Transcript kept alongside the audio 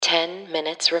10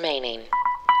 minutes remaining.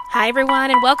 Hi, everyone,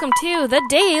 and welcome to the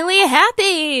Daily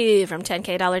Happy from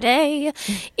 $10K Day.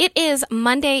 It is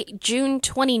Monday, June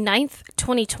 29th,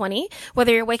 2020.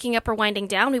 Whether you're waking up or winding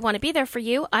down, we want to be there for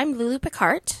you. I'm Lulu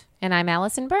Picard. And I'm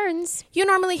Allison Burns. You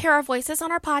normally hear our voices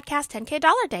on our podcast,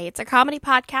 $10K Day. It's a comedy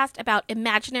podcast about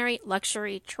imaginary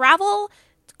luxury travel,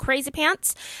 crazy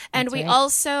pants. And That's we right.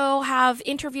 also have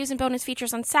interviews and bonus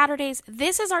features on Saturdays.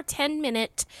 This is our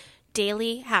 10-minute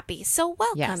Daily Happy. So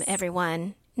welcome, Yes.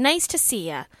 everyone. Nice to see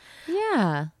you.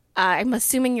 Yeah. I'm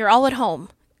assuming you're all at home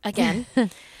again.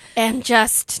 And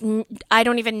just, I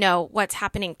don't even know what's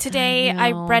happening. Today,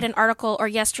 I read an article, or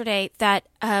yesterday, that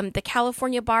the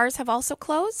California bars have also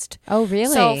closed. Oh,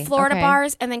 really? So Florida Okay.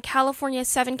 bars, and then California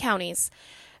 7 counties,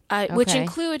 which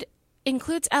Okay.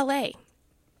 includes LA.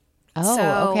 Oh,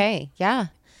 So- okay. Yeah.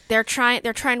 They're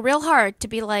trying real hard to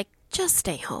be like, just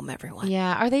stay home, everyone.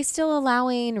 Yeah. Are they still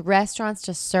allowing restaurants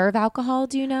to serve alcohol,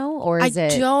 do you know? Or is I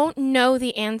it? don't know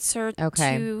the answer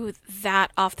Okay. to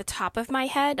that off the top of my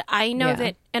head. I know Yeah.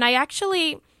 that, and I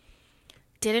actually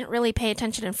didn't really pay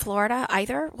attention in Florida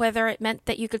either, whether it meant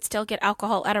that you could still get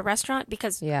alcohol at a restaurant,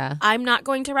 because Yeah. I'm not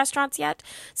going to restaurants yet.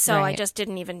 So I Right. just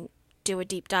didn't even do a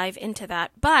deep dive into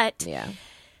that. But Yeah.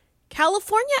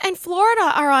 California and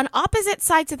Florida are on opposite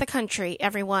sides of the country,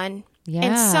 everyone. Yeah.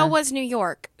 And so was New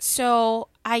York. So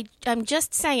I'm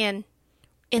just saying,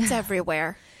 it's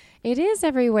everywhere. It is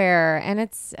everywhere, and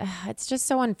it's just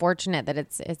so unfortunate that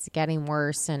it's getting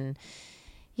worse, and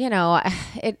you know,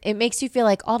 it makes you feel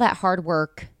like all that hard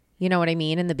work, you know what I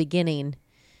mean, in the beginning.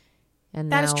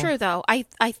 And That is now- true, though.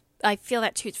 I feel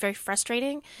that too. It's very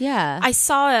frustrating. Yeah. I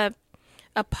saw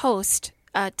a post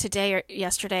today or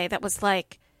yesterday that was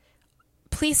like,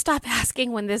 please stop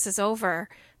asking when this is over,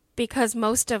 because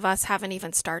most of us haven't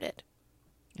even started.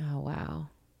 Oh wow.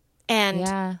 And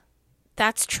Yeah.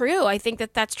 that's true. I think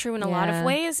that that's true in a lot of Yeah.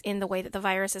 ways, in the way that the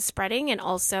virus is spreading, and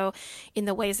also in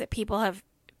the ways that people have,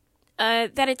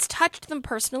 that it's touched them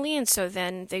personally, and so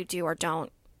then they do or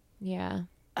don't Yeah.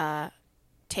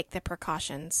 take the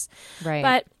precautions. Right.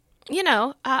 But, you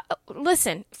know,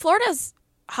 listen, Florida's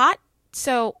hot,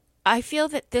 so I feel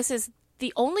that this is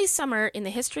the only summer in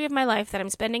the history of my life that I'm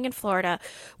spending in Florida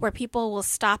where people will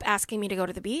stop asking me to go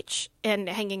to the beach and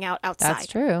hanging out outside. That's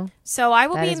true. So I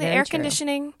will That be is in the very air true.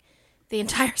 conditioning the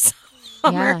entire summer.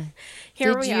 Yeah.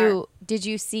 Here did we you are. did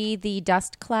you see the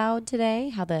dust cloud today?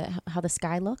 How the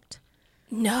sky looked?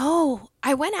 No,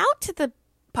 I went out to the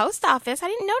post office. I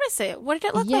didn't notice it. What did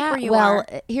it look like where you well,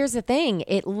 are? here's the thing.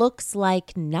 It looks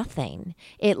like nothing.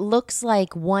 It looks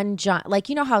like one giant, like,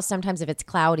 you know how sometimes if it's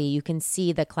cloudy, you can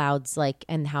see the clouds, like,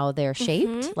 and how they're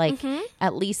shaped.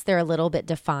 At least they're a little bit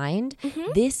defined.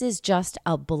 This is just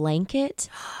a blanket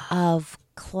of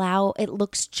cloud. It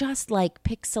looks just like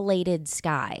pixelated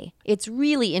sky. It's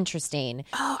really interesting.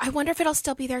 Oh, I wonder if it'll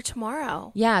still be there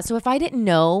tomorrow. Yeah, so if I didn't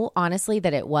know, honestly,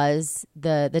 that it was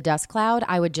the dust cloud,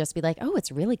 I would just be like, oh,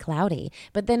 it's really cloudy.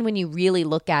 But then when you really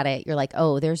look at it, you're like,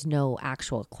 oh, there's no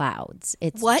actual clouds.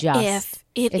 It's What just,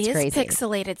 if it it's is crazy.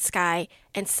 pixelated sky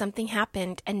and something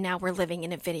happened and now we're living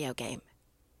in a video game?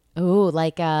 Oh,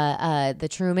 like the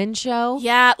Truman Show?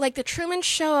 Yeah, like the Truman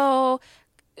Show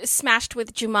smashed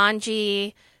with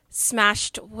Jumanji,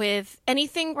 smashed with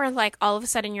anything where like all of a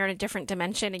sudden you're in a different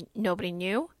dimension and nobody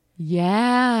knew.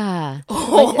 Yeah.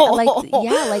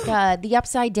 Like the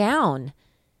Upside Down.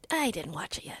 I didn't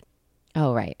watch it yet.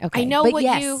 Oh, right. Okay. I know But what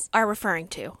yes. you are referring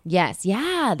to. Yes.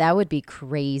 Yeah, that would be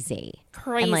crazy.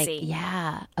 Crazy. And like,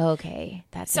 yeah. Okay.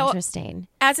 That's So- interesting.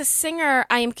 As a singer,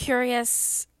 I am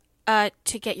curious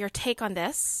to get your take on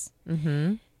this.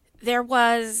 Mm-hmm. There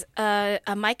was a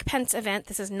Mike Pence event.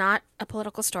 This is not a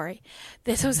political story.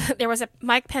 There was a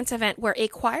Mike Pence event where a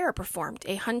choir performed,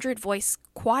 100-voice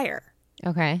choir,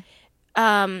 Okay.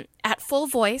 at full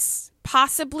voice,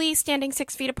 possibly standing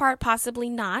 6 feet apart, possibly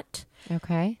not.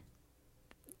 Okay.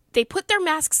 They put their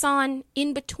masks on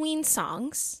in between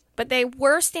songs, but they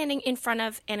were standing in front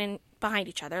of and behind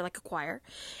each other like a choir.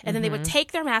 And then they would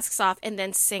take their masks off and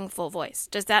then sing full voice.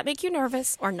 Does that make you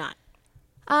nervous or not?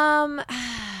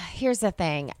 Here's the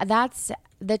thing. That's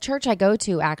the church I go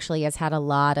to actually has had a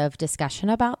lot of discussion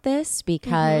about this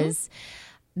because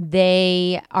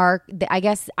they are, I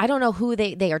guess, I don't know who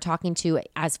they are talking to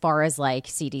as far as like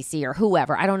CDC or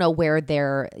whoever. I don't know where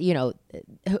they're, you know,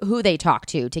 who they talk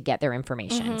to get their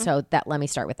information. So let me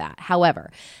start with that.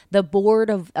 However, the board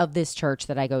of this church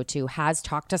that I go to has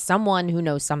talked to someone who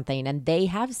knows something, and they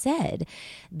have said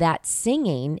that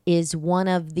singing is one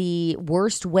of the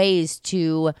worst ways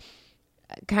to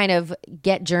kind of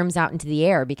get germs out into the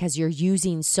air because you're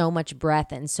using so much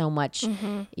breath and so much,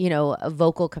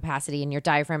 vocal capacity in your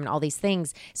diaphragm and all these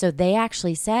things. So they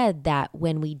actually said that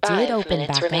when we did open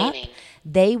back up,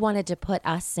 they wanted to put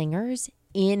us singers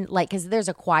in, like, because there's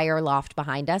a choir loft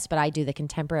behind us, but I do the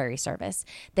contemporary service.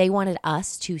 They wanted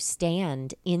us to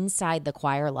stand inside the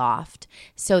choir loft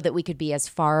so that we could be as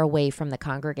far away from the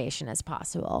congregation as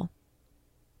possible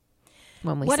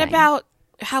when we What sang. about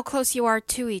how close you are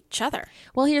to each other?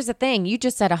 Well, here's the thing. You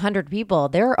just said 100 people.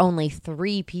 There are only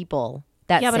 3 people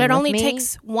that Yeah, but sing it with only me.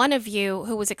 takes one of you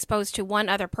who was exposed to one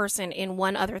other person in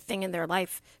one other thing in their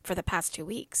life for the past 2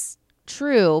 weeks.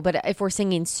 True, but if we're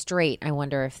singing straight, I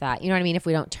wonder if that, you know what I mean? If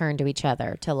we don't turn to each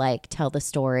other to like tell the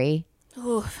story,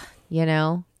 Oof. you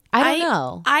know? I don't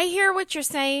know. I hear what you're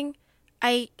saying.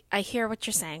 I hear what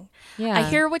you're saying. Yeah. I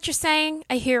hear what you're saying.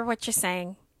 I hear what you're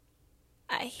saying.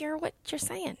 I hear what you're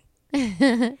saying.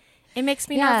 It makes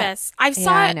me Yeah. nervous. I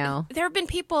know. There have been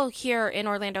people here in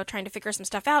Orlando trying to figure some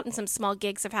stuff out, and some small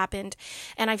gigs have happened.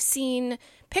 And I've seen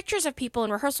pictures of people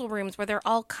in rehearsal rooms where they're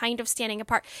all kind of standing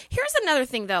apart. Here's another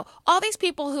thing, though. All these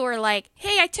people who are like,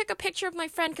 hey, I took a picture of my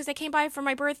friend because they came by for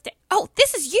my birthday. Oh,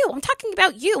 this is you. I'm talking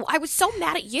about you. I was so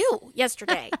mad at you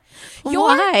yesterday. Your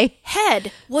Why?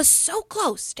 head was so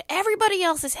close to everybody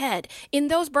else's head in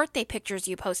those birthday pictures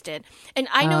you posted. And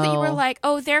I know that you were Oh. like,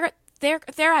 oh, they're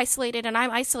isolated and I'm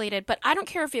isolated, but I don't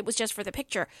care if it was just for the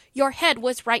picture. Your head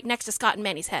was right next to Scott and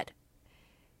Manny's head.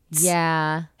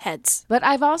 Yeah. Heads. But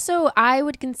I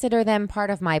would consider them part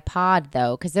of my pod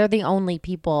though, because they're the only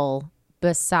people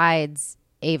besides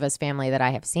Ava's family that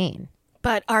I have seen.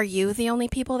 But are you the only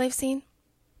people they've seen?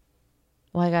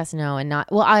 Well, I guess no, and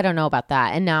not. Well, I don't know about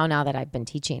that. And now that I've been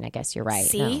teaching, I guess you're right.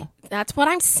 See? No. That's what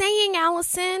I'm saying,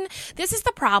 Allison. This is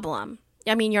the problem.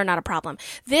 I mean, you're not a problem.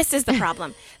 This is the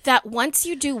problem. That once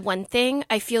you do one thing,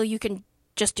 I feel you can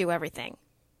just do everything.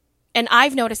 And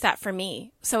I've noticed that for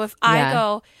me. So if I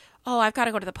go, oh, I've got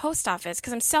to go to the post office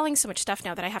because I'm selling so much stuff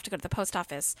now that I have to go to the post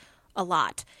office a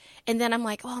lot. And then I'm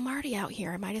like, well, I'm already out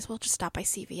here. I might as well just stop by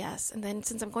CVS. And then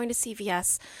since I'm going to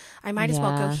CVS, I might as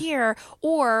well go here.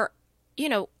 Or,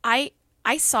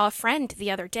 I saw a friend the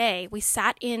other day. We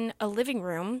sat in a living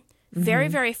room very,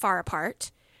 very far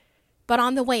apart. But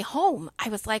on the way home, I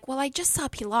was like, well, I just saw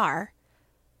Pilar.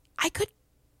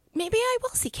 Maybe I will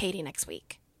see Katie next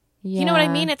week. Yeah. You know what I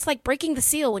mean? It's like breaking the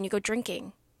seal when you go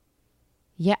drinking.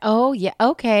 Yeah. Oh, yeah.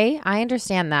 Okay. I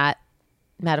understand that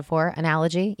metaphor,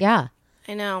 analogy. Yeah.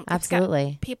 I know.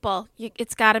 Absolutely.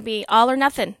 It's got to be all or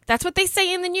nothing. That's what they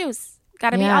say in the news.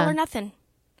 Got to be all or nothing.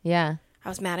 Yeah. I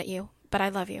was mad at you, but I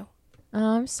love you.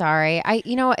 Oh, I'm sorry.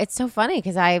 It's so funny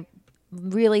because I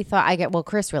really thought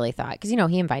Chris really thought, because,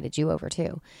 he invited you over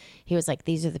too. He was like,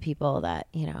 these are the people that,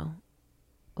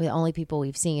 the only people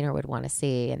we've seen or would want to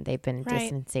see, and they've been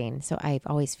distancing. So I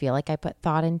always feel like I put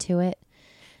thought into it.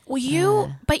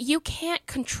 Well, but you can't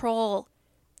control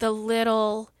the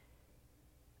little,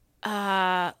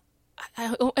 it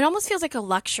almost feels like a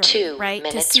luxury, right?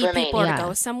 To see people or to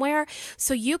go somewhere.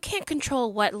 So you can't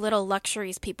control what little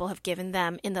luxuries people have given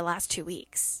them in the last 2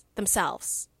 weeks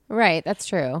themselves. Right. That's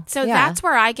true. So that's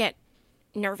where I get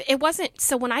nervous. It wasn't,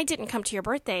 so when I didn't come to your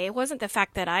birthday, it wasn't the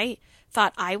fact that I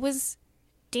thought I was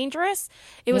dangerous.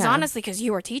 It was honestly because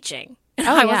you were teaching. Oh,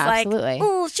 I was like, absolutely.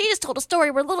 oh, she just told a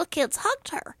story where little kids hugged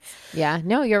her. Yeah.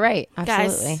 No, you're right.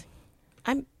 Absolutely.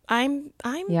 Guys, I'm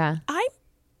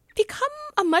become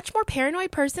a much more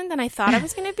paranoid person than I thought I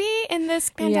was going to be in this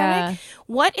pandemic.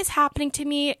 What is happening to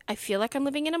me? I feel like I'm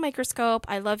living in a microscope.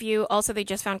 I love you. Also, they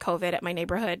just found COVID at my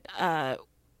neighborhood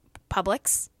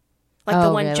Publix, like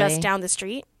the one just down the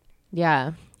street.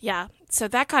 Yeah. Yeah. So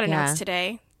that got announced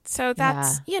today. So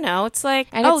that's, it's like,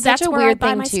 and it's that's such a where weird I buy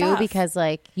thing my too, stuff. because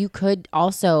like you could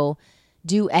also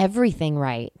do everything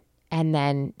right and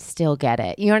then still get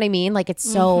it. You know what I mean? Like it's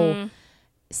so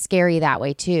scary that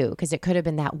way too, because it could have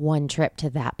been that one trip to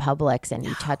that Publix and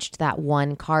you touched that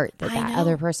one cart that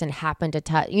other person happened to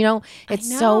touch.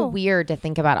 It's so weird to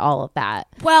think about all of that.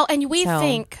 Well, and we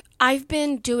think I've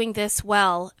been doing this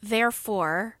well,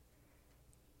 therefore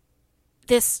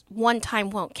this one time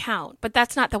won't count, but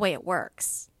that's not the way it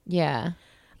works. Yeah.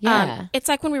 Yeah. It's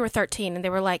like when we were 13 and they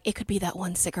were like, it could be that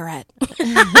one cigarette.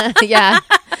 Yeah.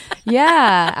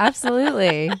 Yeah,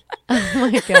 absolutely. Oh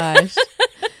my gosh.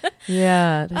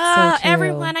 Yeah, that's so true.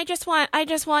 Everyone, I just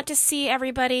want to see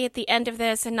everybody at the end of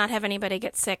this and not have anybody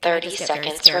get sick. 30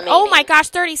 seconds remaining. Oh my gosh,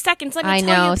 30 seconds. Let me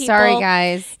tell you, people. Sorry,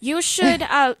 guys. You should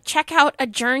check out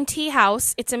Adjourn Tea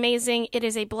House. It's amazing. It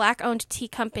is a Black-owned tea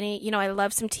company. I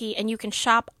love some tea, and you can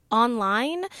shop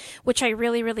online, which I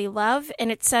really, really love.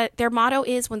 And it's their motto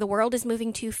is, when the world is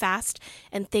moving too fast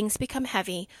and things become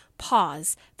heavy,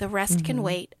 pause. The rest can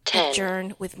wait. 10,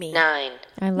 Adjourn with me. 9,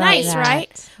 I love Nice, that.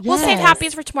 right? We'll save Yes.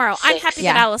 happies for tomorrow. I'm 6, happy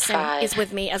Yeah. that Allison 5, is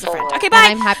with me as a friend. 4, Okay, bye. And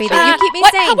I'm happy that you keep me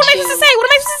what, sane. What am I supposed to say? What am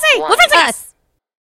I supposed to say? What am I supposed to say? Us.